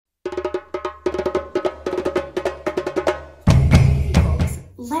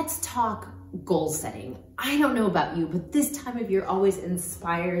let's talk goal setting. I don't know about you, but this time of year always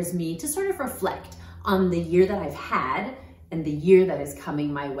inspires me to sort of reflect on the year that I've had and the year that is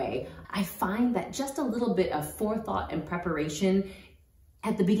coming my way. I find that just a little bit of forethought and preparation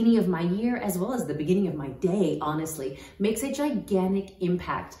at the beginning of my year, as well as the beginning of my day, honestly, makes a gigantic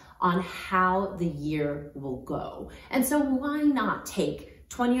impact on how the year will go. And so why not take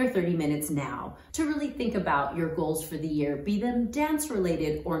 20 or 30 minutes now to really think about your goals for the year, be them dance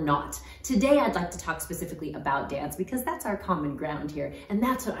related or not. Today, I'd like to talk specifically about dance because that's our common ground here, and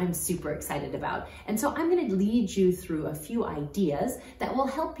that's what I'm super excited about. And so I'm gonna lead you through a few ideas that will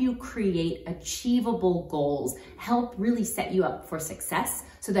help you create achievable goals, help really set you up for success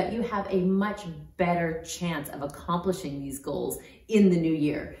so that you have a much better chance of accomplishing these goals in the new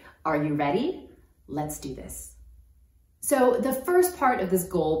year. Are you ready? Let's do this. So the first part of this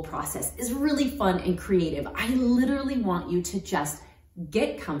goal process is really fun and creative. I literally want you to just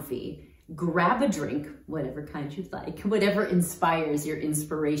get comfy, grab a drink, whatever kind you'd like, whatever inspires your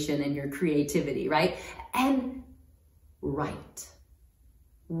inspiration and your creativity, right? And write.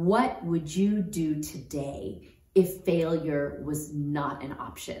 What would you do today if failure was not an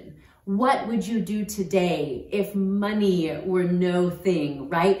option? What would you do today if money were no thing,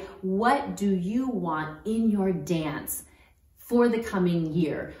 right? What do you want in your dance for the coming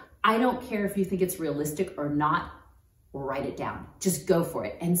year? I don't care if you think it's realistic or not, write it down. Just go for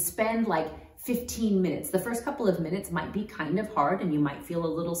it and spend like 15 minutes. The first couple of minutes might be kind of hard and you might feel a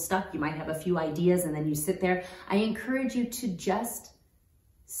little stuck. You might have a few ideas and then you sit there. I encourage you to just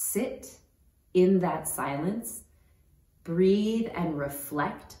sit in that silence, breathe and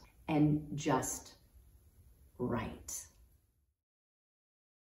reflect, and just write.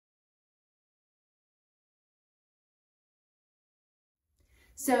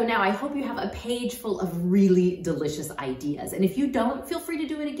 So now I hope you have a page full of really delicious ideas. And if you don't, feel free to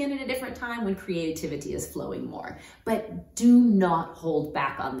do it again at a different time when creativity is flowing more. But do not hold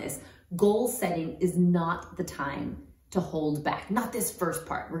back on this. Goal setting is not the time to hold back. Not this first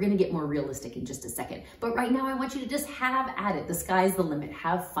part. We're gonna get more realistic in just a second. But right now I want you to just have at it. The sky's the limit.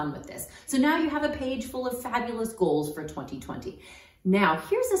 Have fun with this. So now you have a page full of fabulous goals for 2020. Now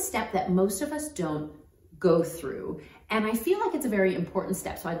here's a step that most of us don't go through. And I feel like it's a very important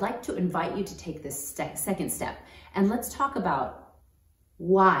step. So I'd like to invite you to take this second step and let's talk about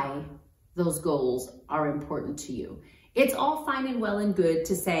why those goals are important to you. It's all fine and well and good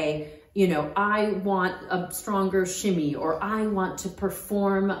to say, you know, I want a stronger shimmy, or I want to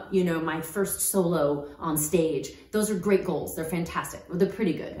perform, you know, my first solo on stage. Those are great goals. They're fantastic. Well, they're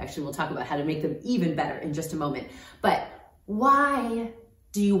pretty good. Actually, we'll talk about how to make them even better in just a moment. But why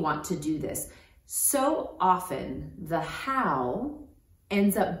do you want to do this? So often the how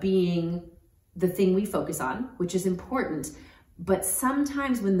ends up being the thing we focus on, which is important. But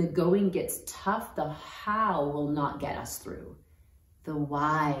sometimes when the going gets tough, the how will not get us through. The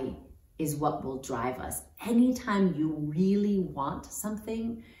why is what will drive us. Anytime you really want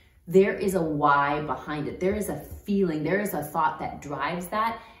something, there is a why behind it. There is a feeling, there is a thought that drives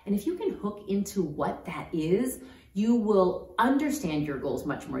that. And if you can hook into what that is, you will understand your goals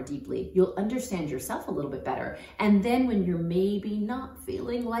much more deeply. You'll understand yourself a little bit better. And then when you're maybe not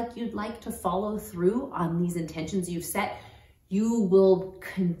feeling like you'd like to follow through on these intentions you've set, you will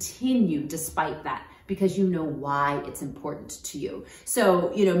continue despite that because you know why it's important to you.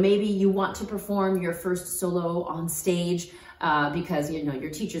 So, you know, maybe you want to perform your first solo on stage because, you know,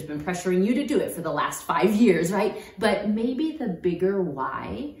 your teacher's been pressuring you to do it for the last 5 years, right? But maybe the bigger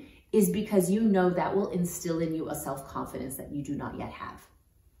why is because you know that will instill in you a self-confidence that you do not yet have.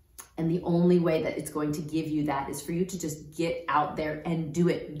 And the only way that it's going to give you that is for you to just get out there and do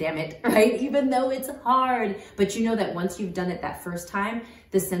it, damn it, right? Even though it's hard. But you know that once you've done it that first time,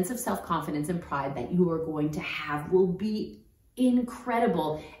 the sense of self-confidence and pride that you are going to have will be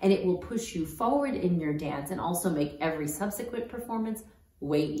incredible, and it will push you forward in your dance and also make every subsequent performance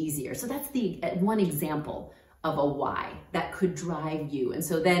way easier. So that's the one example of a why that could drive you. And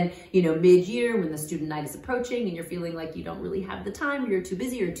so then, you know, mid-year when the student night is approaching and you're feeling like you don't really have the time, or you're too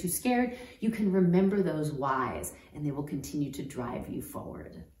busy or too scared, you can remember those whys and they will continue to drive you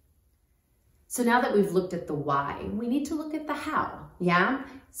forward. So now that we've looked at the why, we need to look at the how, yeah?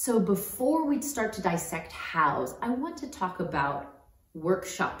 So before we start to dissect hows, I want to talk about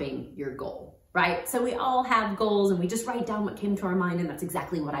workshopping your goal. Right? So we all have goals and we just write down what came to our mind, and that's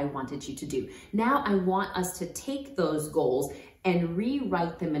exactly what I wanted you to do. Now I want us to take those goals and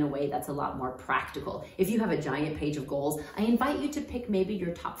rewrite them in a way that's a lot more practical. If you have a giant page of goals, I invite you to pick maybe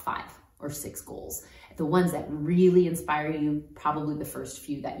your top 5 or 6 goals the ones that really inspire you, probably the first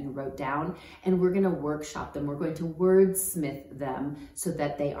few that you wrote down, and we're going to workshop them. We're going to wordsmith them so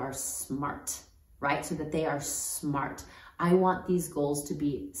that they are smart, right? So that they are smart. I want these goals to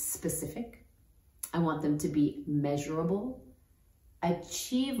be specific. I want them to be measurable,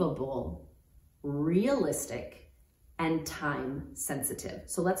 achievable, realistic, and time sensitive.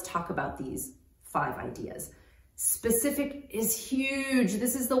 So let's talk about these 5 ideas. Specific is huge.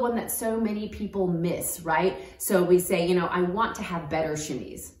 This is the one that so many people miss, right? So we say, you know, I want to have better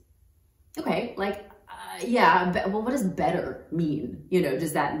shimmies. Okay, like, yeah, well, what does better mean? You know,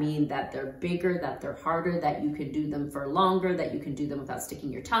 does that mean that they're bigger, that they're harder, that you can do them for longer, that you can do them without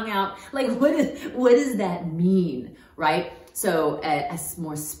sticking your tongue out? Like, what does that mean, right? So a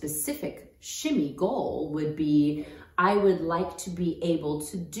more specific shimmy goal would be, I would like to be able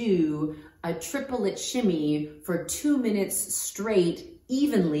to do a triplet shimmy for 2 minutes straight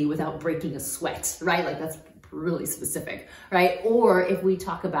evenly without breaking a sweat, right? Like that's really specific, right? Or if we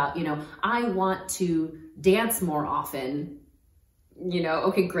talk about, you know, I want to dance more often, you know,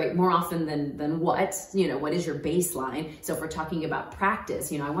 okay, great. More often than what? You know, what is your baseline? So if we're talking about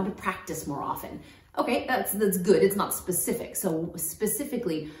practice, you know, I want to practice more often. Okay, that's good. It's not specific. So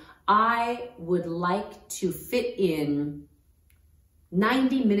specifically, I would like to fit in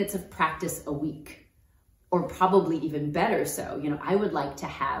 90 minutes of practice a week, or probably even better so, you know, I would like to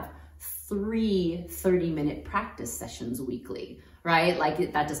have 3 30-minute practice sessions weekly, right?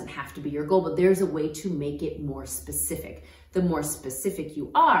 Like that doesn't have to be your goal, but there's a way to make it more specific. The more specific you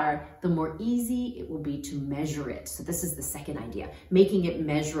are, the more easy it will be to measure it. So this is the second idea, making it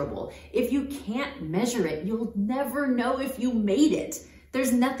measurable. If you can't measure it, you'll never know if you made it.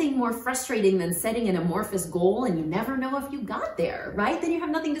 There's nothing more frustrating than setting an amorphous goal and you never know if you got there, right? Then you have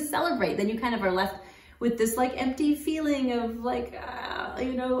nothing to celebrate. Then you kind of are left with this like empty feeling of like,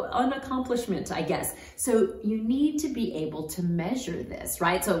 you know, unaccomplishment, I guess. So you need to be able to measure this,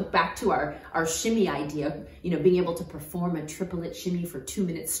 right? So back to our shimmy idea, you know, being able to perform a triplet shimmy for 2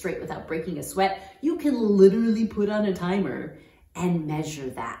 minutes straight without breaking a sweat, you can literally put on a timer and measure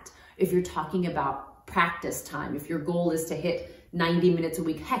that. If you're talking about practice time, if your goal is to hit 90 minutes a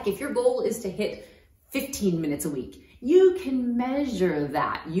week, heck, if your goal is to hit 15 minutes a week, you can measure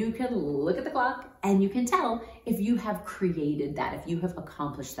that. You can look at the clock and you can tell if you have created that, if you have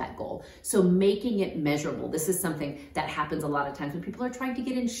accomplished that goal. So making it measurable. This is something that happens a lot of times when people are trying to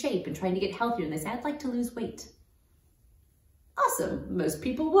get in shape and trying to get healthier and they say, I'd like to lose weight. Awesome, most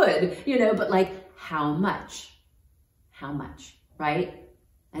people would, you know, but like how much? How much, right?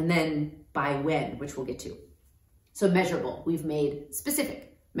 And then by when, which we'll get to. So measurable, we've made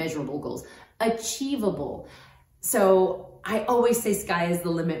specific, measurable goals. Achievable. So I always say sky is the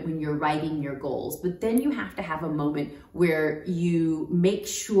limit when you're writing your goals, but then you have to have a moment where you make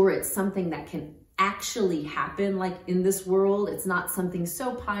sure it's something that can actually happen, like in this world. It's not something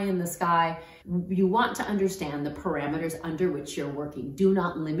so pie in the sky. You want to understand the parameters under which you're working. Do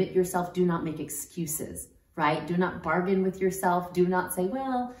not limit yourself. Do not make excuses, right? Do not bargain with yourself. Do not say,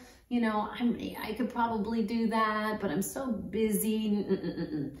 well, you know, I could probably do that, but I'm so busy.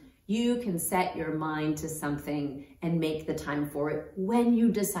 You can set your mind to something and make the time for it when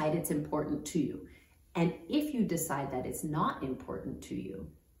you decide it's important to you. And if you decide that it's not important to you,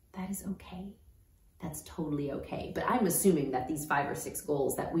 that is okay. That's totally okay. But I'm assuming that these 5 or 6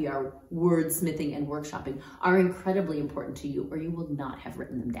 goals that we are wordsmithing and workshopping are incredibly important to you, or you will not have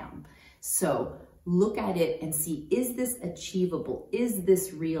written them down. So look at it and see, is this achievable? Is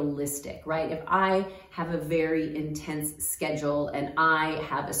this realistic, right? If I have a very intense schedule and I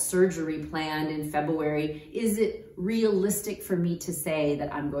have a surgery planned in February, is it realistic for me to say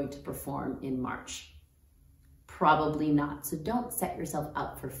that I'm going to perform in March? Probably not. So don't set yourself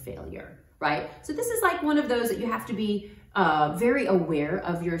up for failure, right? So this is like one of those that you have to be very aware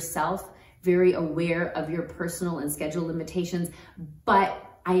of yourself, very aware of your personal and schedule limitations, but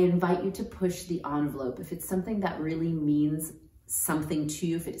I invite you to push the envelope. If it's something that really means something to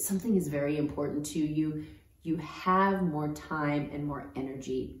you, if it's something is very important to you, you have more time and more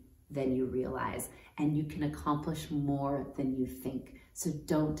energy than you realize, and you can accomplish more than you think. So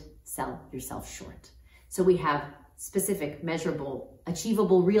don't sell yourself short. So we have specific, measurable,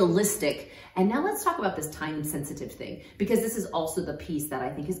 achievable, realistic. And now let's talk about this time sensitive thing, because this is also the piece that I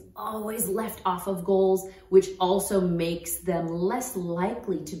think is always left off of goals, which also makes them less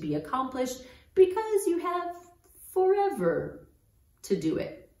likely to be accomplished because you have forever to do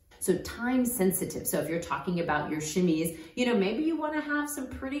it. So time sensitive. So if you're talking about your shimmies, you know, maybe you want to have some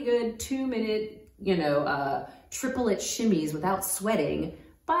pretty good 2-minute, you know, triplet shimmies without sweating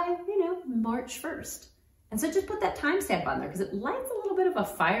by, you know, March 1st. And so just put that timestamp on there because it lights a little bit of a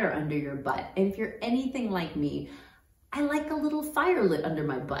fire under your butt. And if you're anything like me, I like a little fire lit under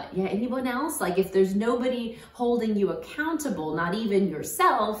my butt. Yeah, anyone else? Like if there's nobody holding you accountable, not even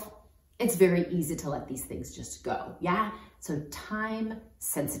yourself, it's very easy to let these things just go. Yeah, so time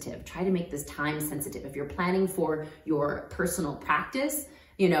sensitive. Try to make this time sensitive. If you're planning for your personal practice,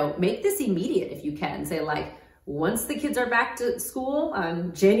 you know, make this immediate if you can. Say like, once the kids are back to school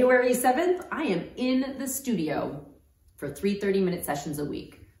on January 7th, I am in the studio for 3 30-minute sessions a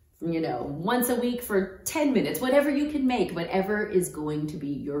week. You know, once a week for 10 minutes, whatever you can make, whatever is going to be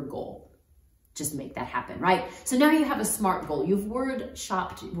your goal. Just make that happen, right? So now you have a SMART goal. You've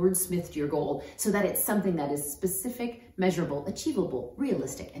wordsmithed your goal so that it's something that is specific, measurable, achievable,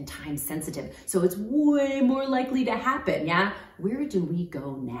 realistic, and time sensitive. So it's way more likely to happen, yeah? Where do we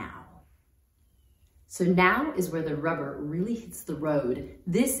go now? So now is where the rubber really hits the road.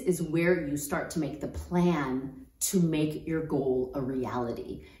 This is where you start to make the plan to make your goal a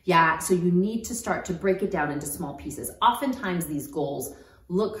reality. Yeah, so you need to start to break it down into small pieces. Oftentimes these goals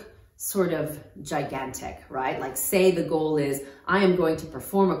look sort of gigantic, right? Like say the goal is, I am going to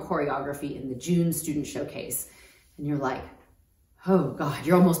perform a choreography in the June student showcase. And you're like, oh God,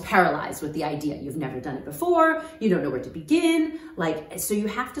 you're almost paralyzed with the idea. You've never done it before. You don't know where to begin. Like, so you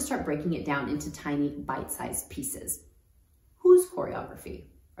have to start breaking it down into tiny bite-sized pieces. Whose choreography?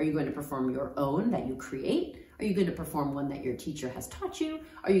 Are you going to perform your own that you create? Are you going to perform one that your teacher has taught you?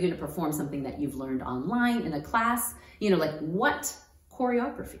 Are you going to perform something that you've learned online in a class? You know, like what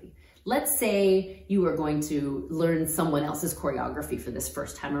choreography? Let's say you are going to learn someone else's choreography for this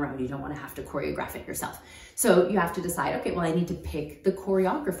first time around. You don't want to have to choreograph it yourself. So you have to decide, okay, well, I need to pick the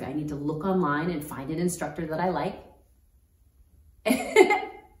choreography. I need to look online and find an instructor that I like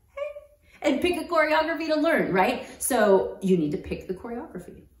and pick a choreography to learn, right? So you need to pick the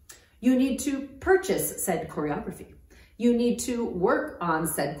choreography. You need to purchase said choreography. You need to work on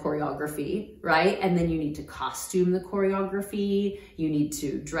said choreography, right? And then you need to costume the choreography. You need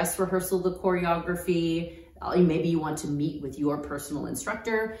to dress rehearsal the choreography. Maybe you want to meet with your personal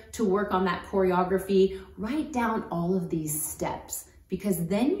instructor to work on that choreography. Write down all of these steps because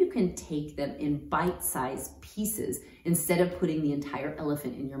then you can take them in bite-sized pieces instead of putting the entire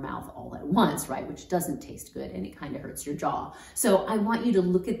elephant in your mouth all at once, right? Which doesn't taste good and it kind of hurts your jaw. So I want you to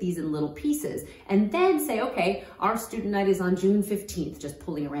look at these in little pieces and then say, okay, our student night is on June 15th, just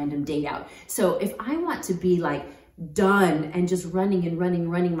pulling a random date out. So if I want to be like done and just running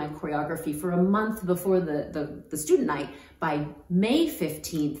my choreography for a month before the student night, by May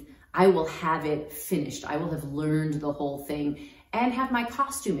 15th, I will have it finished. I will have learned the whole thing and have my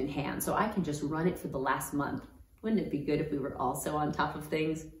costume in hand so I can just run it for the last month. Wouldn't it be good if we were also on top of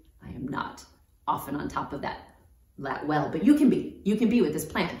things? I am not often on top of that well, but you can be with this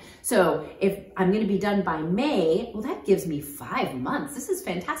plan. So if I'm gonna be done by May, well, that gives me 5 months. This is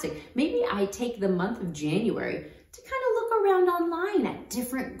fantastic. Maybe I take the month of January to kind of look around online at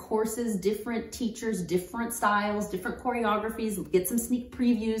different courses, different teachers, different styles, different choreographies, get some sneak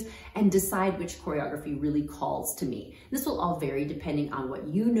previews and decide which choreography really calls to me. This will all vary depending on what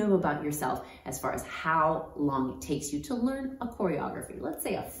you know about yourself as far as how long it takes you to learn a choreography. Let's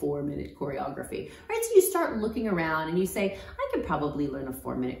say a 4-minute choreography, right? So you start looking around and you say, I could probably learn a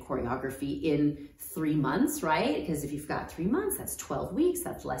 4-minute choreography in 3 months, right? Because if you've got 3 months, that's 12 weeks,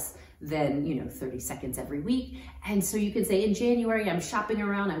 that's less than, 30 seconds every week. And so you can say in January, I'm shopping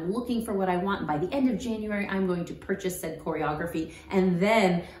around, I'm looking for what I want. And by the end of January, I'm going to purchase said choreography. And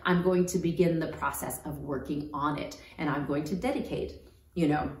then I'm going to begin the process of working on it. And I'm going to dedicate,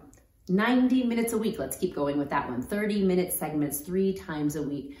 90 minutes a week. Let's keep going with that one. 30-minute segments 3 times a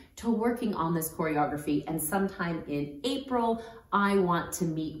week to working on this choreography. And sometime in April, I want to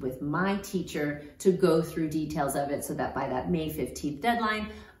meet with my teacher to go through details of it so that by that May 15th deadline,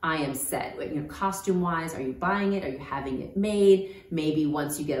 I am set. Costume-wise, are you buying it? Are you having it made? Maybe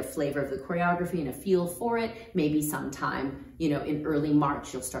once you get a flavor of the choreography and a feel for it, maybe sometime, in early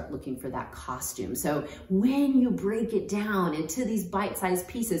March, you'll start looking for that costume. So when you break it down into these bite-sized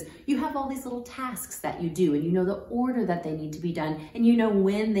pieces, you have all these little tasks that you do, and you know the order that they need to be done, and you know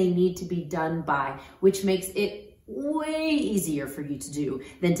when they need to be done by, which makes it way easier for you to do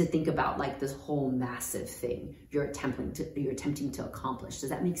than to think about like this whole massive thing you're attempting to accomplish.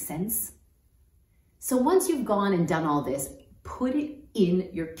 Does that make sense? So once you've gone and done all this, put it in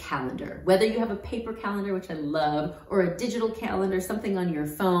your calendar. Whether you have a paper calendar, which I love, or a digital calendar, something on your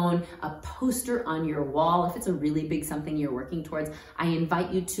phone, a poster on your wall. If it's a really big something you're working towards, I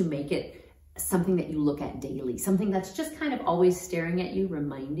invite you to make it something that you look at daily, something that's just kind of always staring at you,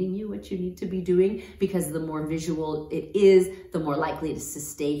 reminding you what you need to be doing, because the more visual it is, the more likely it is to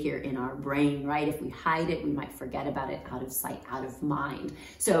stay here in our brain, right? If we hide it, we might forget about it, out of sight, out of mind.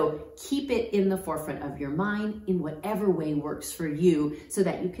 So keep it in the forefront of your mind in whatever way works for you, so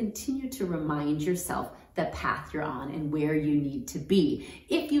that you continue to remind yourself the path you're on and where you need to be.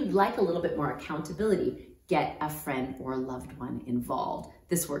 If you'd like a little bit more accountability, get a friend or a loved one involved.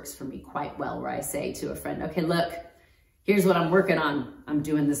 This works for me quite well, where I say to a friend, okay, look, here's what I'm working on. I'm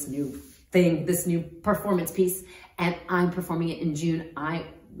doing this new thing, this new performance piece, and I'm performing it in June. I'm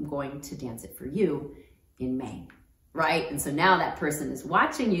going to dance it for you in May, right? And so now that person is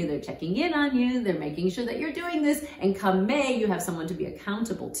watching you, they're checking in on you, they're making sure that you're doing this, and come May, you have someone to be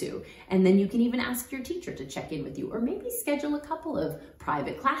accountable to. And then you can even ask your teacher to check in with you, or maybe schedule a couple of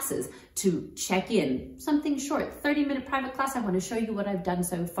private classes to check in, something short, 30-minute private class. I want to show you what I've done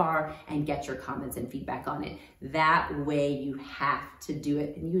so far and get your comments and feedback on it. That way you have to do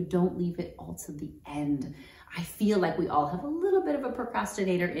it and you don't leave it all to the end. I feel like we all have a little bit of a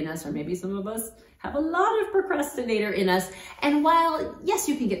procrastinator in us, or maybe some of us have a lot of procrastinator in us. And while, yes,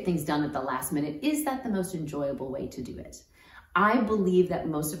 you can get things done at the last minute, is that the most enjoyable way to do it? I believe that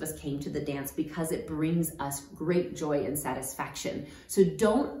most of us came to the dance because it brings us great joy and satisfaction. So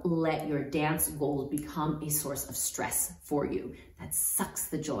don't let your dance goals become a source of stress for you. That sucks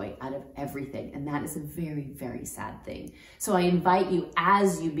the joy out of everything. And that is a very, very sad thing. So I invite you,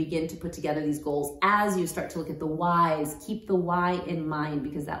 as you begin to put together these goals, as you start to look at the whys, keep the why in mind,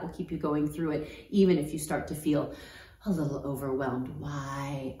 because that will keep you going through it, even if you start to feel a little overwhelmed.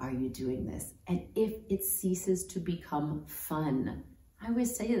 Why are you doing this? And if it ceases to become fun, I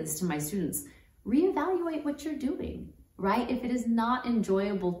always say this to my students, reevaluate what you're doing, right? If it is not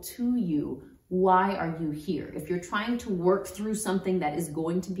enjoyable to you, why are you here? If you're trying to work through something that is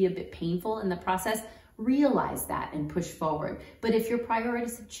going to be a bit painful in the process, realize that and push forward. But if your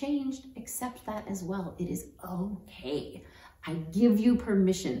priorities have changed, accept that as well. It is okay. I give you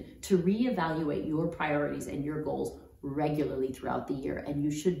permission to reevaluate your priorities and your goals regularly throughout the year, and you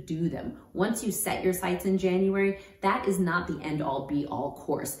should do them. Once you set your sights in January, that is not the end-all be-all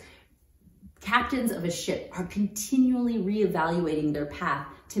course. Captains of a ship are continually reevaluating their path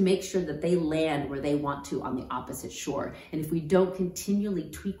to make sure that they land where they want to on the opposite shore. And if we don't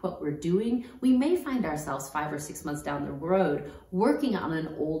continually tweak what we're doing, we may find ourselves 5 or 6 months down the road working on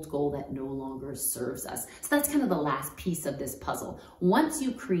an old goal that no longer serves us. So that's kind of the last piece of this puzzle. Once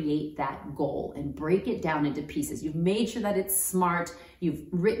you create that goal and break it down into pieces, you've made sure that it's smart, you've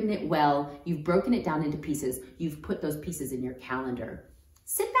written it well, you've broken it down into pieces, you've put those pieces in your calendar.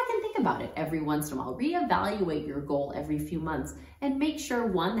 Sit back and think about it every once in a while. Reevaluate your goal every few months and make sure,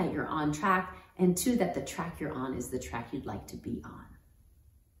 1, that you're on track, and 2, that the track you're on is the track you'd like to be on.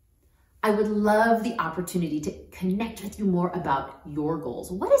 I would love the opportunity to connect with you more about your goals.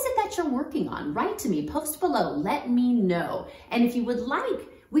 What is it that you're working on? Write to me, post below, let me know. And if you would like,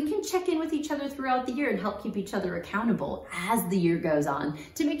 we can check in with each other throughout the year and help keep each other accountable as the year goes on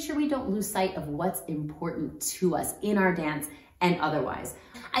to make sure we don't lose sight of what's important to us in our dance and otherwise.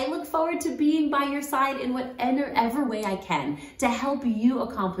 I look forward to being by your side in whatever way I can to help you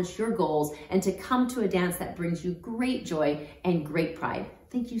accomplish your goals and to come to a dance that brings you great joy and great pride.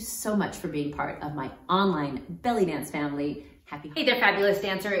 Thank you so much for being part of my online belly dance family. Hey there, fabulous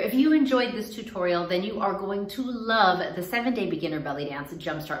dancer. If you enjoyed this tutorial, then you are going to love the 7-day beginner belly dance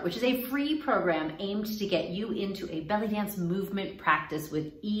jumpstart, which is a free program aimed to get you into a belly dance movement practice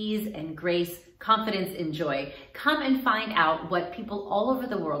with ease and grace, confidence and joy. Come and find out what people all over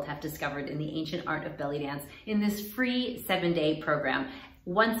the world have discovered in the ancient art of belly dance in this free 7-day program.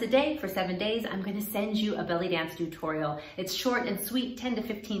 Once a day for 7 days, I'm going to send you a belly dance tutorial. It's short and sweet, 10 to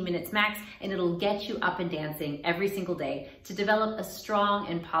 15 minutes max, and it'll get you up and dancing every single day to develop a strong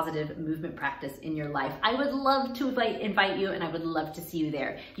and positive movement practice in your life. I would love to invite you, and I would love to see you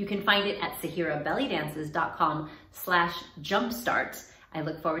there. You can find it at sahirabellydances.com/jumpstart. I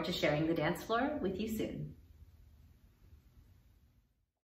look forward to sharing the dance floor with you soon.